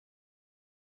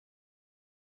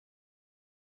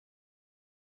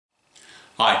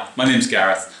Hi, my name's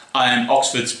Gareth. I am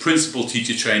Oxford's Principal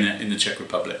Teacher Trainer in the Czech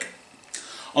Republic.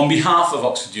 On behalf of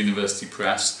Oxford University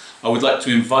Press, I would like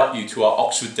to invite you to our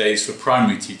Oxford Days for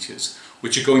Primary Teachers,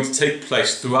 which are going to take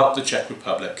place throughout the Czech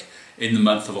Republic in the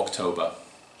month of October.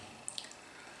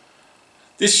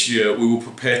 This year we will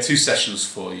prepare two sessions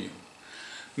for you.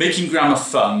 Making Grammar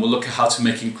Fun will look at how to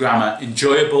make grammar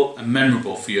enjoyable and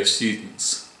memorable for your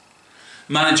students.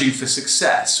 Managing for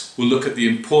Success will look at the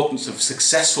importance of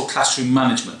successful classroom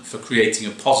management for creating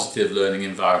a positive learning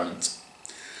environment.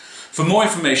 For more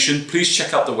information, please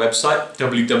check out the website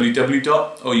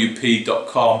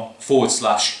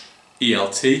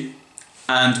www.oup.com/ELT,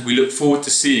 and we look forward to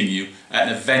seeing you at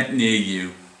an event near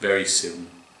you very soon.